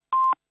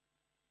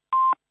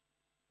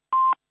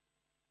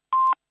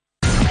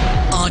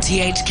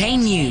RTHK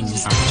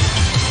News.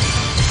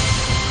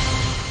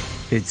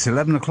 It's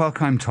 11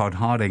 o'clock, I'm Todd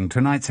Harding.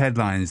 Tonight's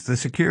headlines. The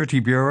Security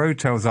Bureau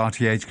tells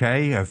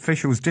RTHK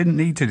officials didn't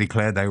need to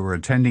declare they were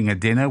attending a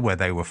dinner where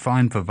they were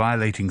fined for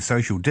violating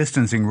social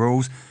distancing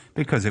rules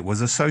because it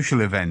was a social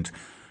event.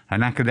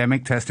 An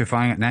academic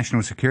testifying at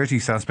national security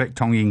suspect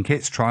Tong Yin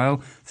Kit's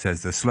trial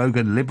says the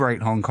slogan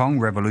 "Liberate Hong Kong,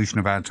 Revolution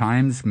of Our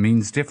Times"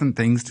 means different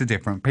things to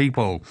different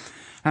people.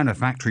 And a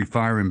factory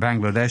fire in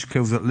Bangladesh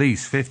kills at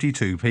least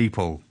 52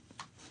 people.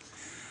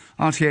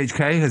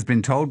 RTHK has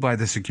been told by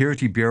the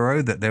Security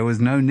Bureau that there was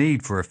no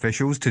need for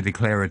officials to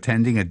declare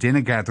attending a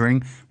dinner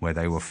gathering where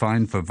they were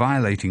fined for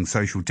violating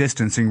social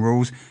distancing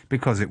rules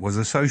because it was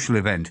a social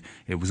event.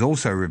 It was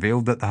also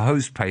revealed that the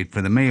host paid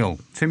for the meal.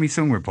 Timmy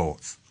Sung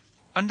reports.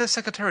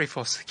 Under-Secretary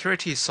for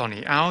Security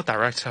Sonny Au,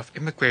 Director of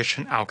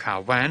Immigration Au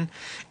Ka Wan,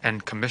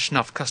 and Commissioner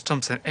of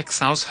Customs and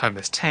Exiles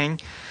Hermes Tang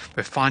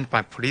were fined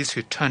by police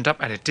who turned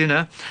up at a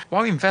dinner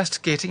while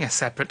investigating a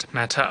separate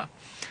matter.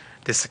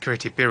 The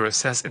Security Bureau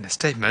says in a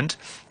statement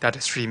that the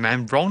three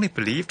men wrongly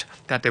believed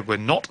that they were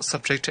not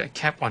subject to a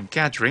cap on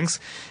gatherings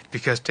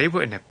because they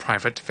were in a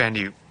private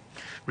venue,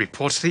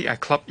 reportedly a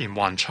club in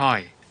Wan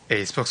Chai.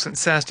 A spokesman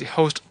says the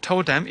host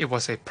told them it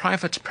was a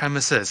private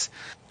premises,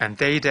 and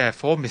they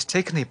therefore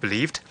mistakenly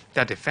believed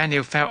that the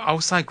venue fell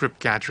outside group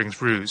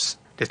gatherings rules.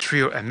 The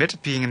trio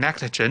admit being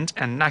negligent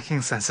and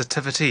lacking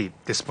sensitivity,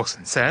 the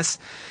spokesman says,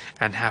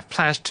 and have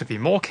pledged to be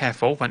more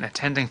careful when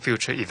attending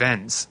future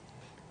events.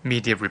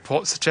 Media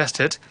reports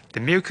suggested the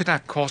meal could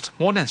have cost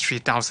more than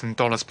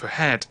 $3,000 per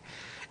head,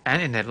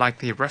 and in a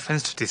likely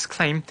reference to this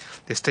claim,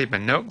 the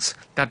statement notes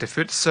that the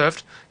food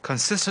served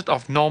consisted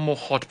of normal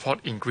hot pot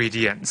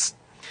ingredients.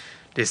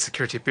 The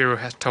Security Bureau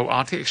has told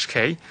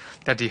RTHK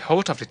that the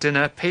host of the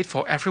dinner paid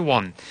for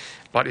everyone,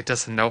 but it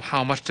doesn't know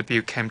how much the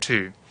bill came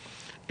to.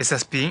 It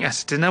says being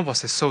as the dinner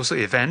was a social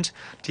event,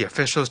 the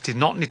officials did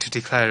not need to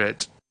declare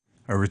it.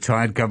 A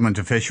retired government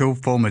official,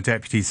 former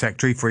Deputy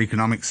Secretary for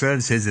Economic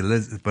Services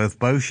Elizabeth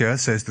Bosher,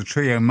 says the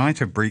trio might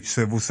have breached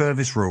civil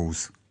service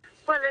rules.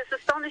 Well,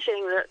 it's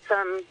astonishing that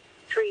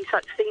three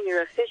such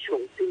senior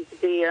officials seem to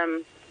be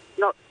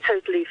not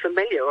totally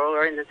familiar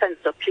or in the sense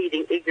of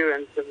pleading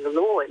ignorance of the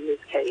law in this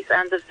case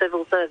and of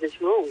civil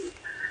service rules.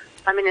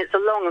 I mean, it's a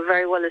long and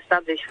very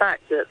well-established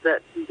fact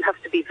that you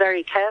have to be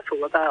very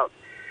careful about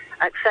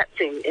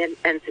accepting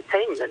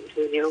entertainment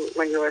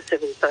when you're a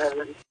civil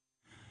servant.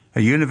 A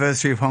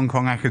University of Hong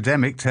Kong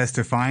academic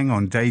testifying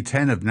on day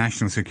 10 of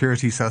national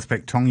security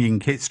suspect Tong Yin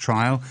Kit's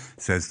trial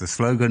says the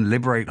slogan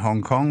 "Liberate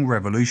Hong Kong,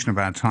 Revolution of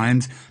Our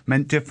Times"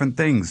 meant different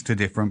things to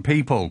different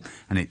people,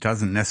 and it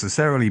doesn't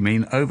necessarily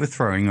mean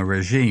overthrowing a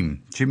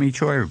regime. Jimmy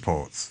Choi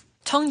reports.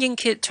 Tong Yin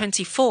Kit,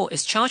 24,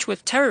 is charged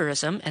with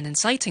terrorism and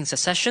inciting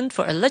secession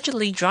for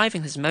allegedly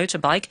driving his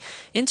motorbike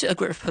into a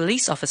group of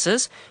police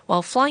officers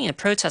while flying a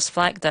protest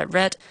flag that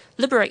read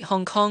 "Liberate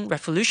Hong Kong,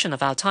 Revolution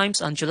of Our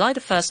Times" on July the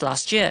 1st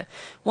last year,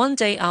 one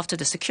day after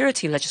the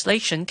security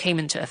legislation came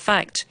into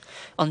effect.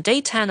 On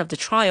day 10 of the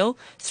trial,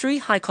 3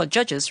 High Court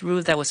judges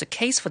ruled there was a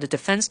case for the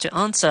defense to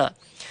answer.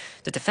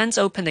 The defense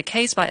opened the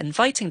case by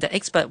inviting the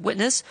expert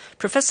witness,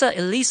 Professor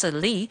Elisa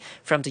Lee,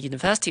 from the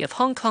University of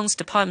Hong Kong's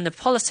Department of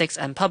Politics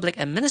and Public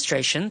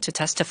Administration, to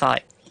testify.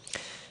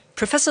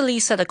 Professor Lee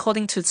said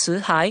according to Ci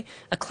Hai,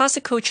 a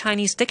classical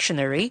Chinese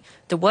dictionary,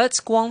 the words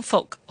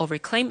guangfuk, or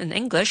reclaim in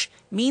English,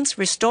 means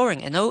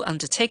restoring an old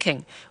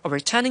undertaking or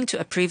returning to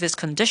a previous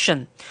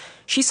condition.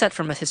 She said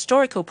from a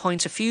historical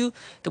point of view,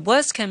 the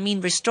words can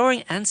mean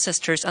restoring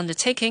ancestors'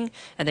 undertaking,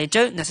 and they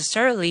don't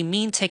necessarily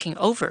mean taking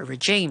over a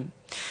regime.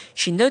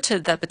 She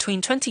noted that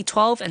between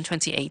 2012 and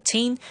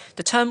 2018,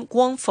 the term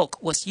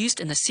guangfuk was used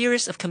in a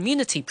series of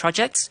community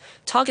projects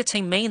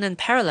targeting mainland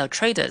parallel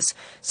traders,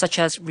 such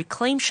as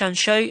Reclaim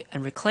Shanshou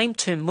and Reclaim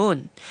Tuen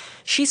Mun.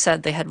 She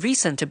said they had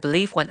reason to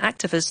believe when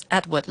activist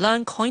Edward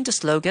Leung coined the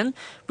slogan,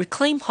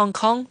 "Reclaim Hong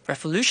Kong,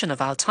 Revolution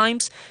of Our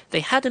Times,"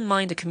 they had in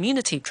mind the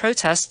community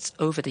protests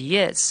over the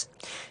years.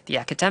 The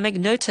academic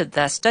noted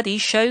their study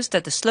shows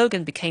that the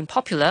slogan became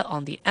popular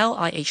on the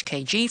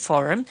LIHKG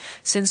forum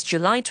since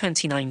July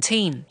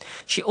 2019.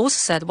 She also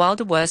said while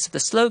the words of the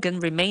slogan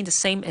remained the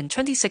same in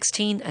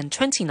 2016 and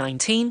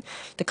 2019,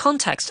 the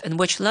context in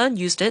which Leung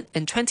used it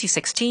in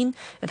 2016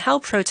 and how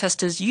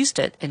protesters used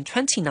it in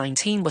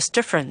 2019 was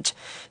different.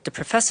 The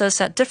professor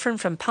said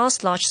different from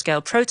past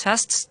large-scale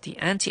protests, the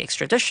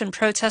anti-extradition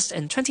protests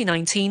in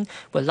 2019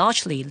 were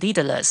largely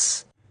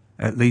leaderless.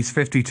 At least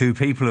 52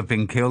 people have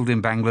been killed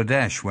in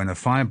Bangladesh when a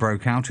fire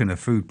broke out in a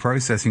food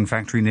processing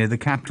factory near the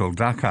capital,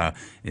 Dhaka.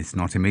 It's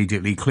not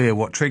immediately clear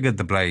what triggered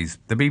the blaze.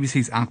 The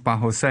BBC's Akbar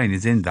Hossain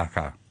is in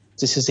Dhaka.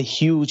 This is a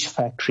huge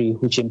factory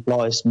which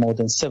employs more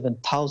than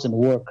 7,000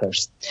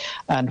 workers.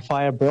 And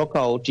fire broke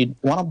out in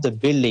one of the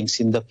buildings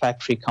in the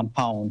factory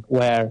compound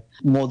where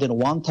more than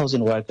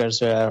 1,000 workers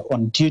were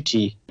on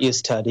duty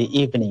yesterday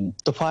evening.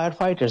 The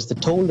firefighters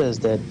told us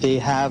that they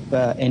have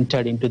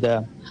entered into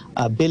the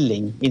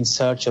building in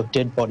search of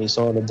dead bodies,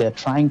 or they're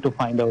trying to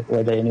find out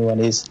whether anyone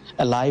is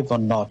alive or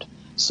not.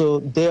 So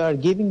they are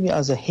giving me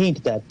as a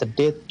hint that the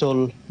death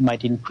toll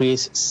might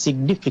increase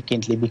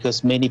significantly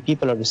because many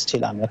people are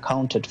still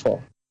unaccounted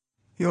for.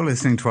 You're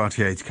listening to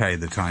RTHK.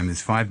 The time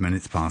is 5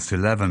 minutes past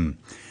 11.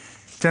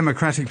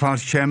 Democratic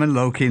Party Chairman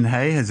Loh Kin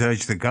Hei has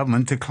urged the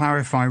government to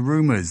clarify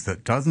rumours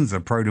that dozens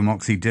of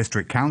pro-democracy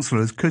district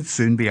councillors could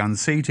soon be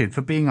unseated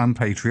for being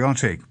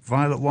unpatriotic.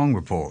 Violet Wong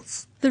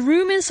reports. The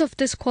rumours of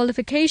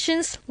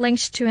disqualifications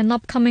linked to an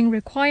upcoming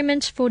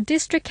requirement for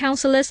district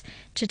councillors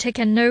to take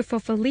an oath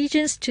of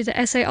allegiance to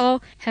the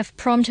SAR have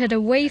prompted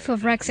a wave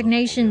of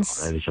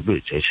resignations.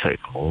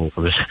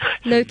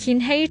 Loh Kin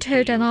Hei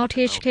told an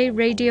RTHK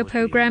radio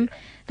programme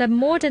that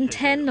more than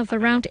 10 of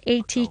around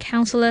 80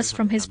 councillors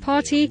from his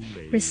party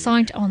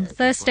resigned on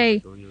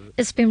Thursday.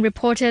 It's been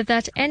reported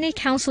that any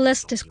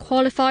councillors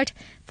disqualified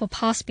for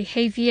past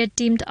behaviour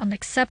deemed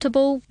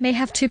unacceptable may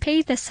have to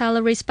pay their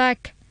salaries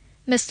back.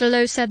 Mr.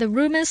 Loh said the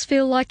rumours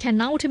feel like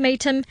an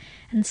ultimatum,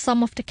 and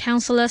some of the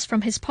councillors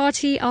from his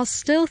party are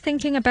still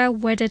thinking about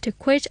whether to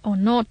quit or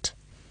not.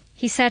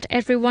 He said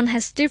everyone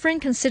has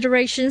different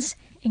considerations,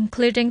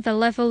 including the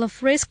level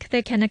of risk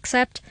they can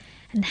accept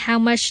and how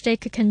much they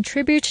could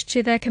contribute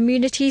to their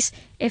communities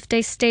if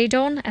they stayed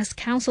on as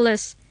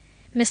councillors.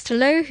 Mr.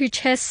 Loh, who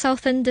chairs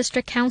Southern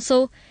District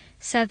Council,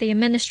 said the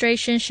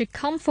administration should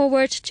come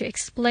forward to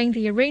explain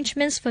the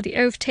arrangements for the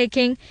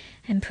oath-taking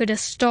and put a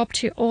stop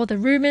to all the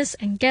rumours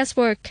and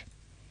guesswork.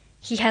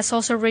 He has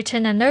also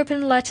written an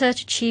open letter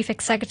to Chief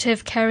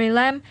Executive Carrie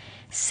Lam,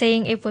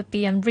 saying it would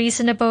be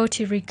unreasonable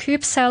to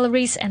recoup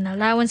salaries and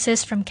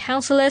allowances from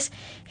councillors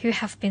who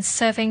have been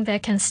serving their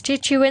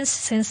constituents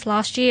since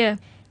last year.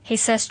 He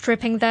says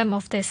stripping them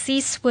of their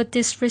seats would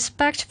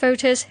disrespect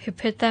voters who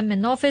put them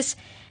in office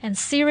and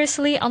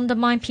seriously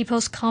undermine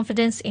people's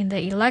confidence in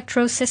the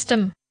electoral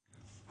system.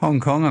 Hong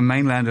Kong and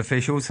mainland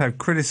officials have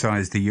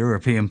criticised the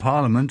European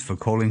Parliament for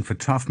calling for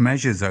tough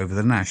measures over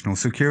the national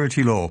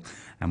security law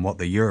and what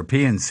the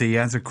Europeans see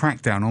as a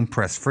crackdown on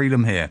press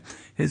freedom here.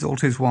 Here's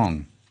Altis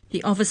Wong.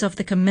 The Office of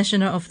the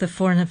Commissioner of the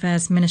Foreign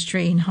Affairs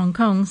Ministry in Hong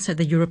Kong said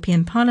the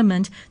European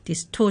Parliament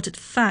distorted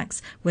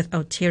facts with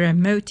ulterior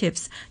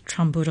motives,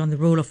 trampled on the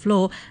rule of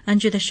law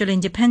and judicial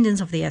independence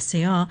of the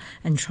SAR,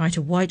 and tried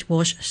to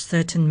whitewash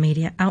certain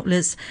media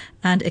outlets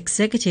and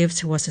executives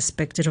who were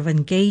suspected of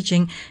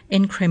engaging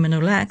in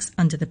criminal acts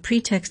under the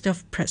pretext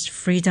of press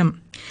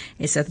freedom.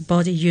 It said the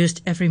body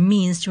used every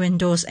means to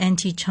endorse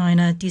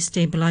anti-China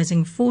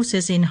destabilizing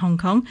forces in Hong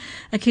Kong,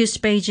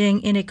 accused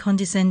Beijing in a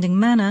condescending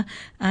manner,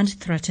 and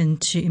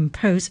threatened to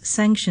impose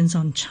sanctions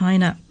on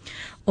China.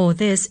 All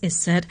this, it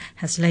said,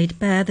 has laid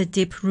bare the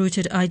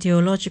deep-rooted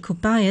ideological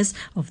bias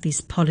of these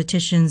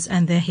politicians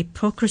and their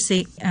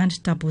hypocrisy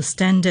and double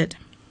standard.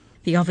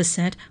 The office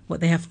said what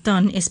they have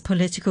done is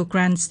political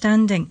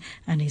grandstanding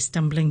and a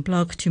stumbling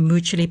block to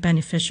mutually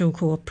beneficial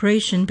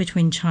cooperation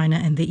between China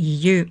and the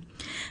EU.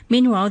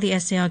 Meanwhile, the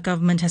SAR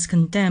government has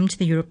condemned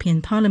the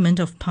European Parliament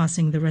of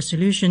passing the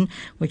resolution,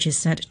 which is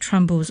said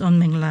tramples on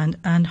mainland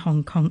and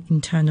Hong Kong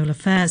internal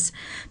affairs.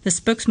 The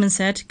spokesman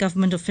said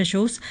government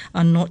officials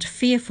are not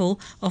fearful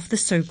of the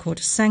so-called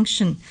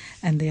sanction,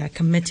 and they are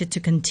committed to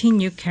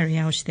continue carrying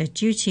out their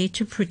duty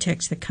to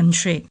protect the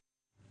country.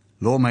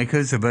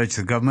 Lawmakers have urged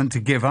the government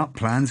to give up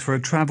plans for a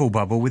travel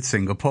bubble with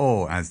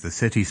Singapore as the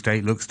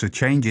city-state looks to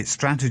change its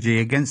strategy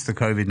against the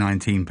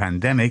COVID-19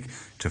 pandemic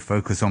to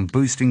focus on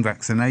boosting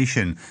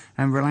vaccination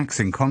and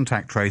relaxing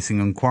contact tracing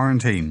and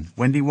quarantine.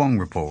 Wendy Wong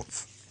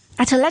reports.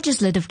 At a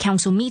Legislative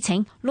Council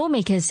meeting,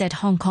 lawmakers said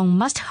Hong Kong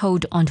must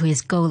hold on to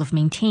its goal of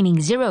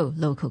maintaining zero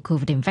local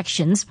COVID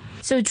infections,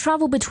 so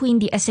travel between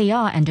the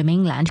SAR and the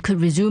mainland could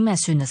resume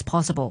as soon as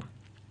possible.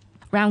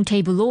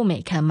 Roundtable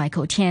lawmaker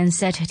Michael Tian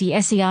said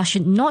the SAR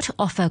should not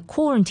offer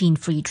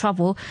quarantine-free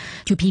travel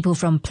to people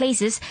from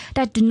places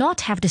that do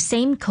not have the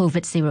same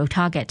COVID-0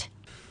 target.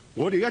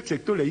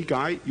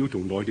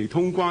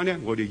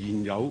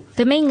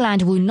 The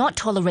mainland will not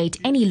tolerate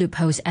any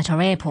loopholes at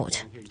our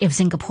airport. If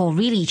Singapore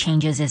really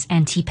changes its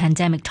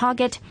anti-pandemic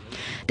target,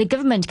 the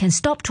government can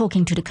stop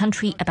talking to the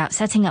country about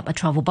setting up a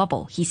travel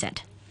bubble, he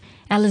said.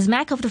 Alice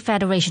Mack of the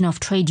Federation of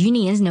Trade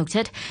Unions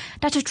noted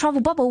that a travel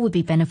bubble would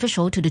be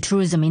beneficial to the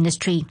tourism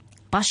industry.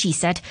 But she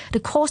said the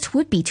cost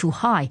would be too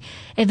high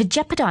if it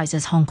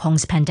jeopardizes Hong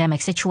Kong's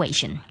pandemic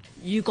situation.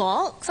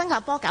 For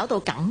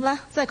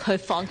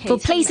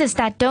places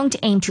that don't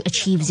aim to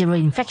achieve zero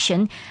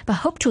infection but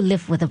hope to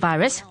live with the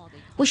virus,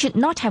 we should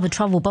not have a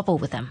travel bubble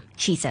with them,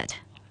 she said.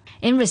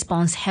 In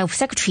response, Health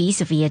Secretary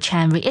Sophia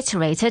Chan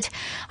reiterated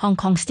Hong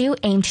Kong still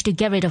aimed to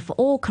get rid of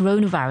all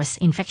coronavirus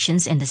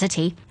infections in the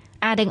city,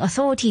 adding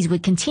authorities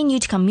would continue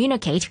to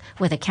communicate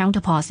with their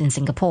counterparts in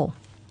Singapore.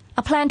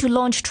 A plan to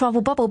launch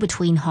travel bubble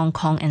between Hong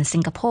Kong and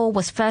Singapore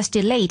was first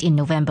delayed in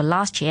November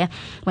last year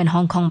when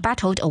Hong Kong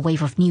battled a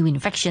wave of new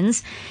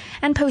infections,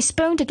 and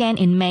postponed again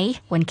in May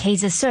when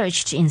cases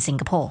surged in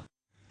Singapore.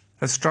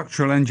 A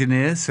structural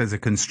engineer says a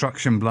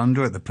construction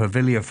blunder at the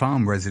Pavilia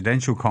Farm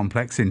residential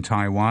complex in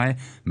Tai Wai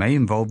may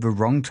involve the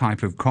wrong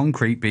type of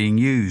concrete being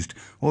used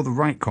or the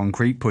right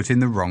concrete put in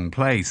the wrong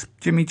place.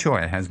 Jimmy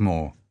Choi has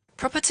more.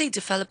 Property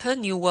developer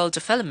New World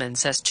Development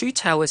says 2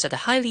 towers at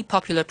a highly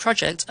popular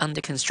project under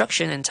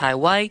construction in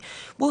Taiwan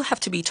will have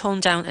to be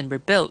torn down and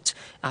rebuilt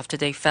after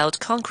they failed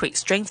concrete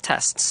strength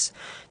tests.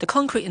 The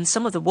concrete in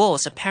some of the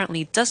walls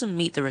apparently doesn't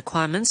meet the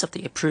requirements of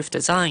the approved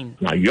design.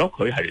 Speaking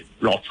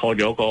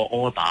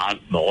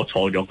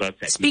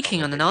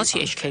on an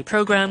RTHK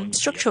program,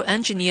 structural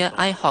engineer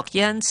Ai Hock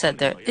Yan said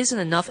there isn't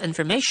enough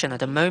information at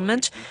the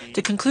moment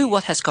to conclude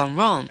what has gone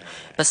wrong,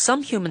 but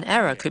some human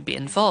error could be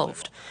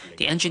involved.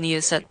 The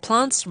engineer said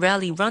plants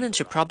rarely run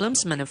into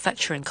problems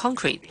manufacturing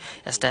concrete,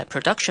 as their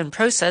production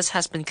process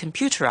has been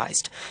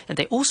computerized, and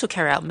they also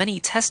carry out many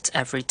tests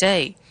every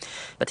day.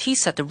 But he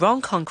said the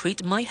wrong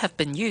concrete might have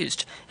been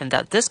used, and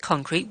that this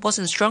concrete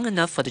wasn't strong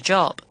enough for the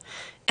job.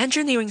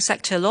 Engineering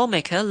sector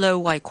lawmaker Lo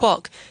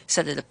Wai-kwok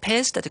said it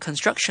appears that the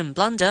construction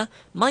blunder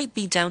might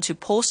be down to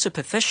poor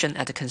supervision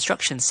at the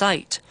construction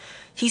site.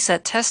 He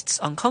said tests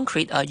on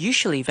concrete are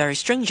usually very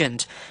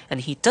stringent, and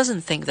he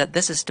doesn't think that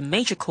this is the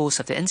major cause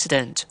of the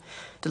incident.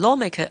 The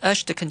lawmaker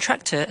urged the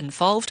contractor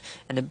involved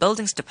and the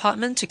buildings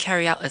department to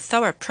carry out a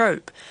thorough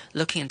probe,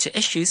 looking into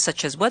issues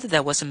such as whether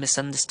there was a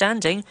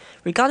misunderstanding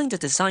regarding the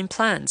design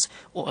plans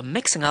or a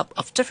mixing up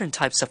of different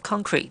types of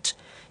concrete.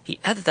 He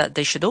added that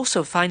they should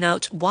also find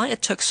out why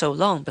it took so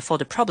long before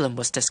the problem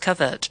was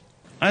discovered.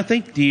 I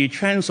think the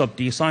chance of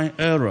design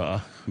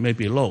error may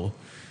be low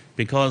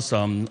because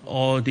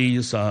all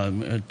these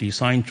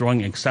design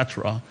drawing,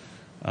 etc.,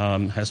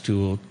 has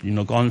to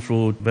gone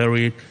through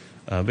very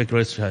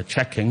vigorous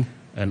checking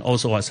and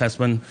also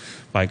assessment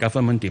by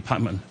government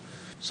department.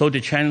 So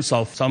the chance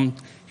of some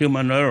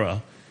human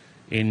error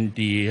in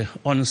the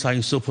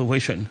on-site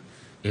supervision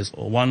is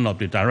one of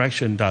the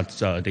directions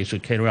that they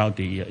should carry out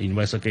the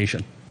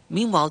investigation.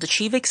 Meanwhile, the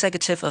chief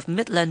executive of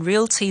Midland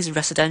Realty's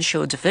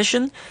residential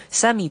division,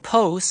 Sammy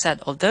Poe,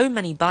 said although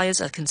many buyers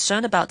are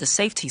concerned about the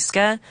safety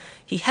scare,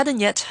 he hadn't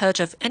yet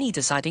heard of any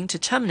deciding to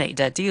terminate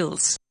their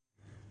deals.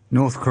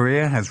 North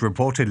Korea has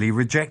reportedly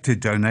rejected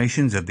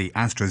donations of the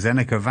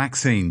AstraZeneca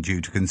vaccine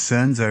due to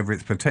concerns over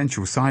its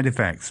potential side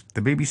effects.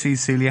 The BBC's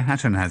Celia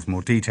Hatton has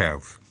more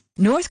details.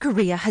 North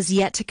Korea has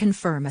yet to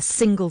confirm a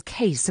single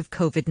case of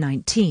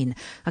COVID-19,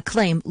 a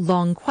claim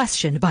long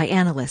questioned by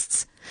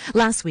analysts.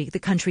 Last week, the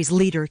country's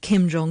leader,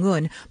 Kim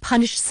Jong-un,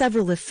 punished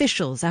several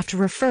officials after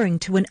referring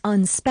to an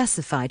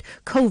unspecified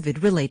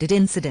COVID-related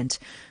incident.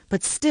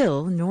 But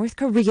still, North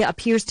Korea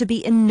appears to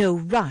be in no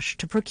rush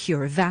to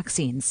procure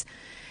vaccines.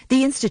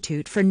 The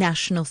Institute for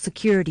National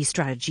Security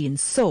Strategy in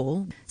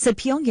Seoul said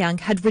Pyongyang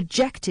had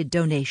rejected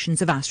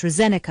donations of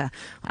AstraZeneca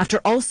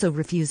after also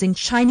refusing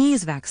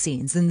Chinese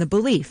vaccines in the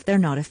belief they're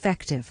not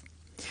effective.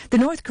 The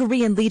North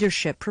Korean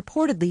leadership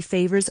purportedly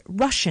favors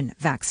Russian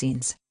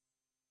vaccines.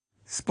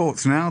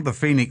 Sports now. The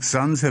Phoenix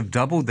Suns have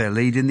doubled their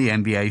lead in the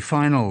NBA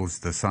Finals.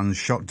 The Suns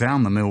shot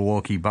down the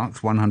Milwaukee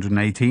Bucks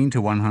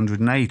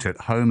 118-108 at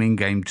home in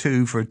Game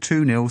 2 for a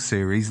 2-0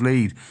 series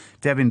lead.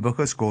 Devin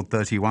Booker scored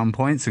 31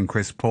 points and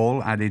Chris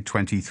Paul added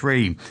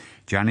 23.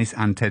 Giannis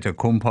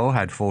Antetokounmpo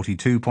had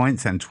 42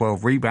 points and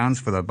 12 rebounds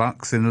for the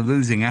Bucks in a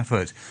losing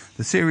effort.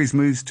 The series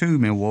moves to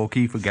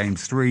Milwaukee for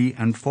Games 3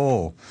 and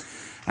 4.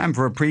 And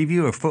for a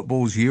preview of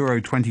football's Euro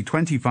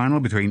 2020 final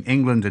between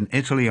England and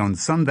Italy on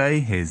Sunday,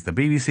 here's the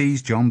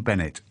BBC's John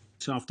Bennett.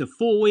 After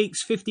 4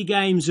 weeks, 50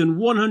 games and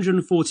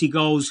 140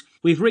 goals,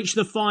 we've reached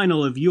the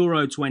final of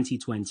Euro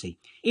 2020.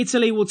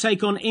 Italy will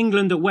take on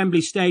England at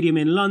Wembley Stadium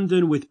in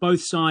London, with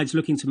both sides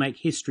looking to make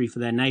history for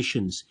their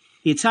nations.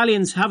 The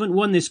Italians haven't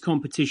won this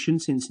competition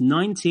since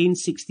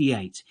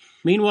 1968.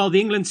 Meanwhile, the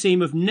England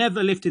team have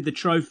never lifted the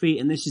trophy,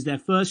 and this is their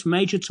first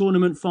major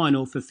tournament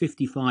final for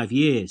 55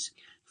 years.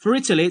 For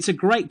Italy, it's a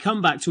great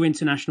comeback to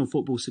international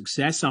football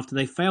success after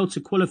they failed to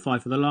qualify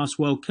for the last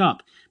World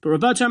Cup. But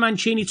Roberto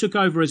Mancini took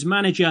over as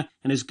manager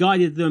and has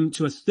guided them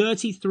to a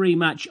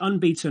 33-match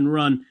unbeaten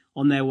run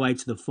on their way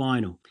to the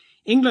final.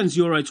 England's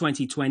Euro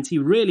 2020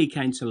 really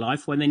came to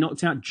life when they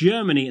knocked out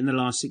Germany in the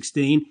last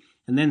 16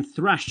 and then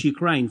thrashed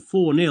Ukraine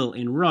 4-0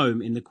 in Rome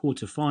in the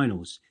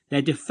quarter-finals.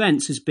 Their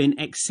defence has been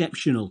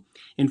exceptional.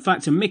 In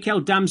fact, a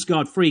Mikkel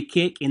Damsgaard free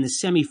kick in the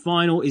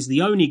semi-final is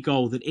the only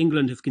goal that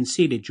England have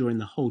conceded during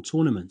the whole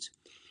tournament.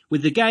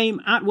 With the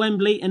game at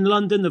Wembley in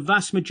London, the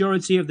vast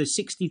majority of the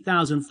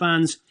 60,000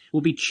 fans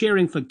will be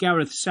cheering for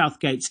Gareth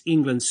Southgate's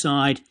England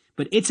side.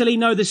 But Italy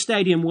know the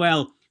stadium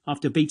well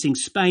after beating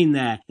Spain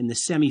there in the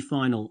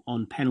semi-final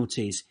on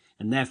penalties,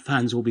 and their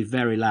fans will be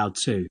very loud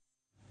too.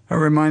 A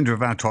reminder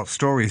of our top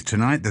stories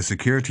tonight. The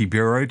Security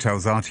Bureau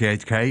tells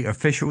RTHK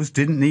officials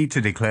didn't need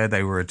to declare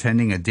they were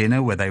attending a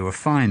dinner where they were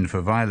fined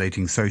for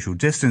violating social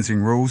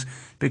distancing rules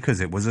because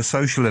it was a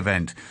social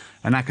event.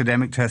 An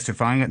academic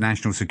testifying at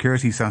national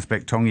security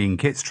suspect Tong Yin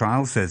Kit's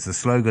trial says the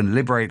slogan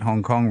 "Liberate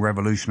Hong Kong,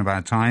 Revolution of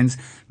Our Times"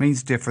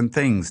 means different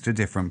things to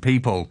different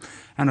people.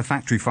 And a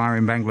factory fire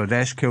in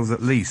Bangladesh kills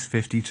at least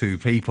 52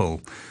 people.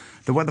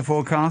 The weather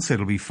forecast,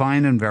 it'll be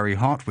fine and very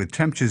hot with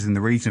temperatures in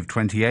the region of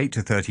 28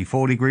 to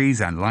 34 degrees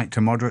and light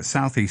to moderate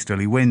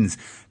southeasterly winds.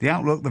 The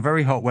outlook, the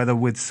very hot weather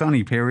with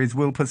sunny periods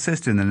will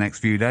persist in the next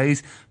few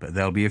days, but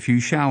there'll be a few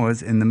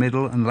showers in the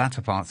middle and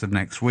latter parts of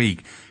next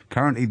week.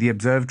 Currently, the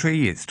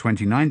observatory, it's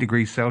 29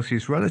 degrees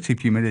Celsius, relative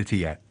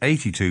humidity at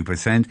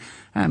 82%,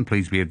 and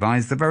please be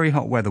advised the very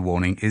hot weather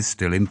warning is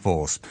still in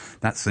force.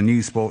 That's the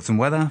news, sports and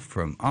weather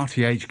from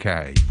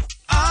RTHK.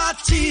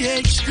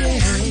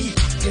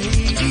 RTHK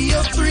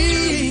Radio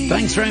 3.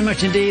 Thanks very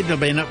much indeed. There'll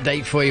be an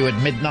update for you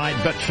at midnight,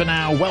 but for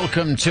now,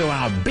 welcome to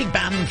our Big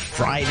Band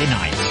Friday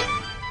night.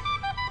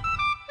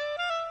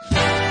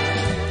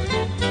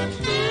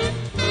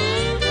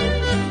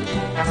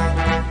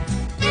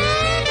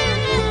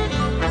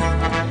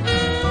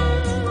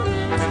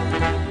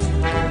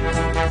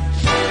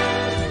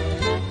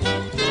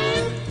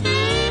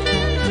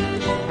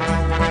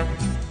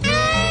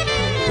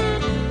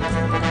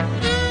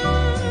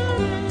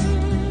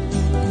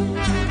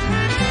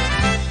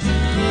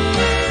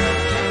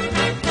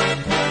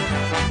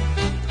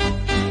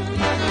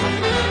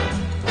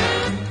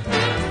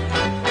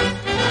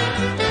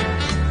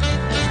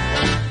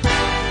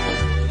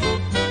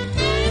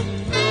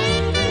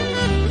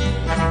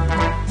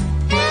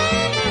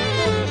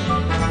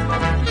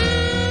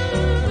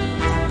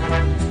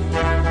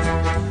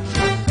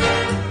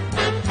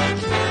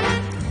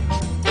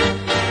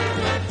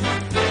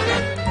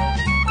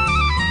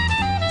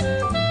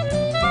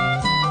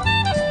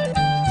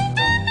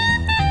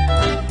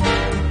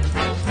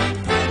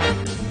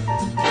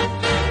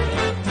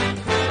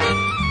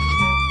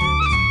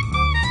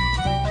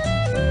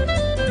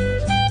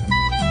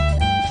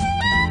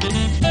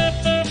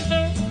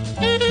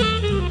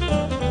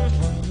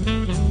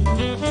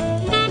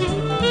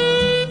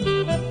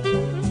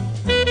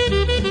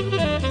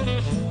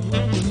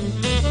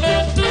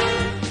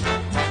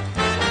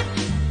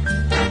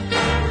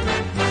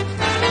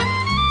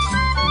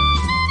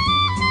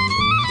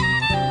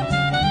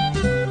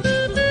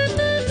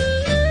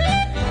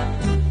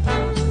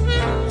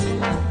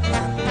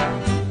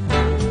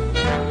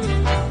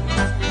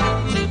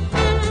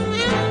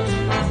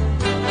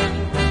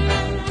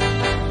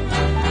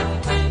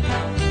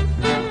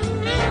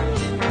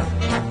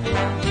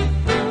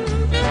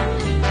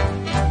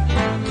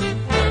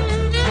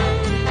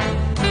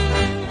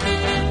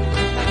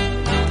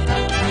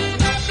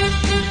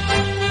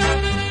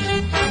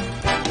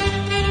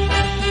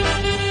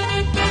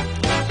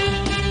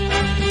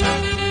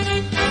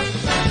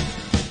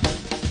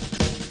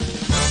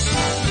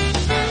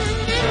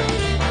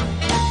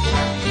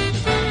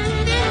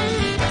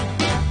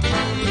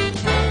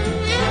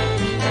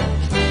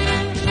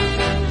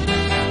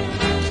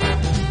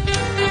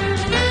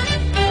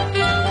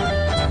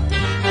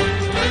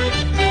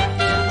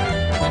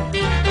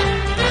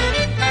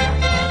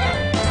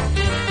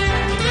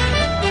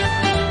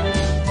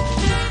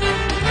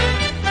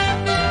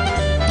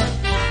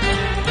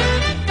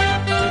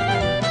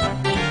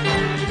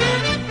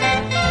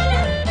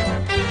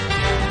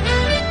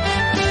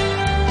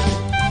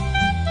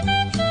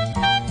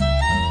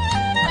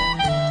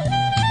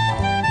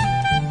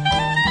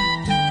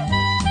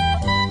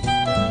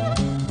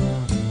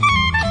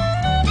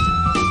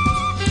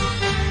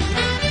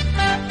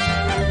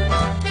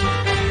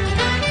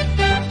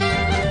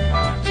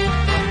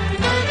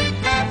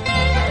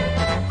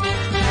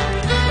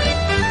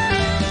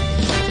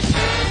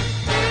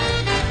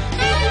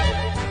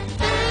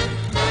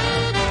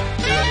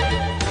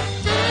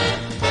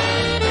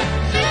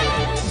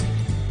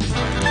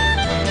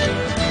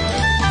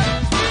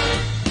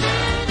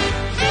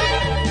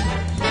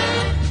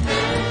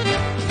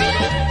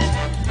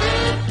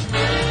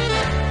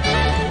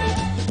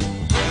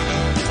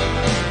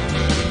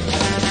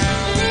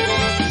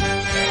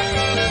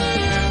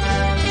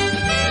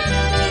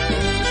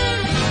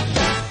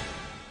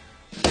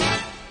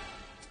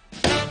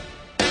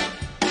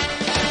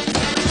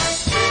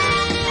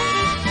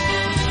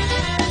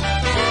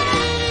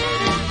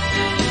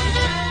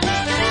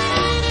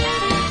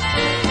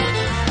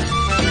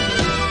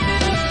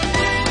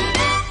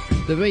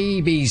 The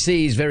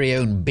BBC's very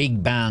own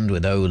big band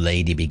with Oh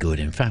Lady Be Good.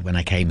 In fact, when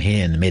I came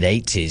here in the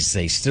mid-80s,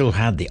 they still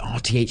had the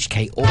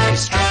RTHK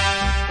Orchestra.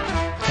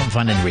 Can't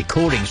find any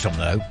recordings from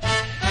though.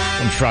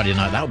 On Friday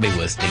night, that would be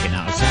worth digging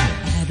out somewhere.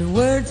 And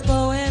words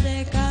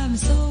poetic, I'm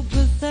so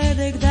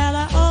pathetic that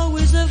I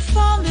always have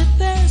found it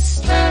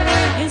best,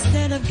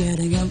 instead of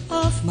getting them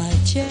off my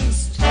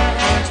chest,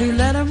 to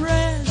let them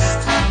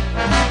rest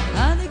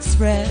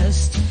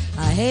unexpressed.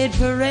 I hate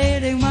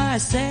parading my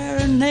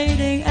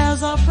serenading,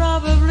 as I'll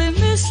probably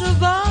miss a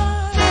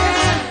bar.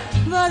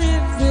 But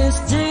if this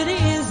ditty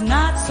is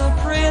not so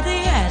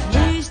pretty, at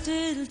least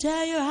it'll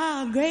tell you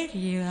how great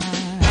you are.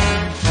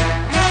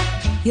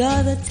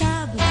 You're the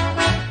top,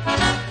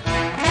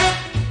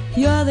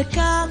 you're the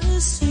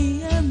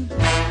Coliseum,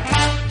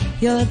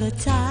 you're the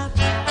top,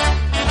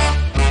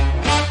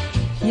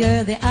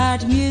 you're the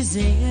art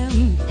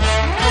museum,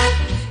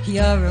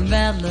 you're a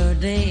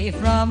melody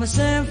from a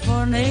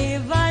symphony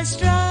by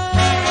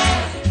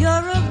Strauss, you're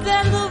a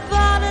bend of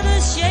art and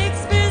a shake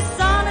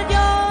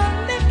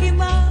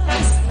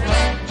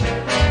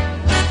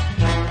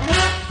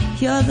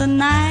You're the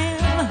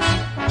Nile,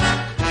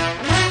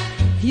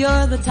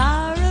 you're the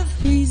Tower of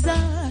Pisa,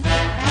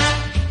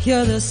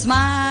 you're the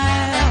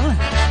smile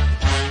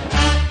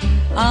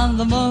on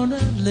the Mona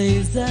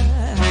Lisa.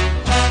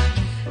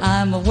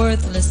 I'm a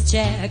worthless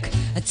jack,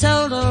 a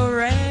total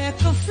wreck,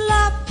 a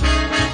flop.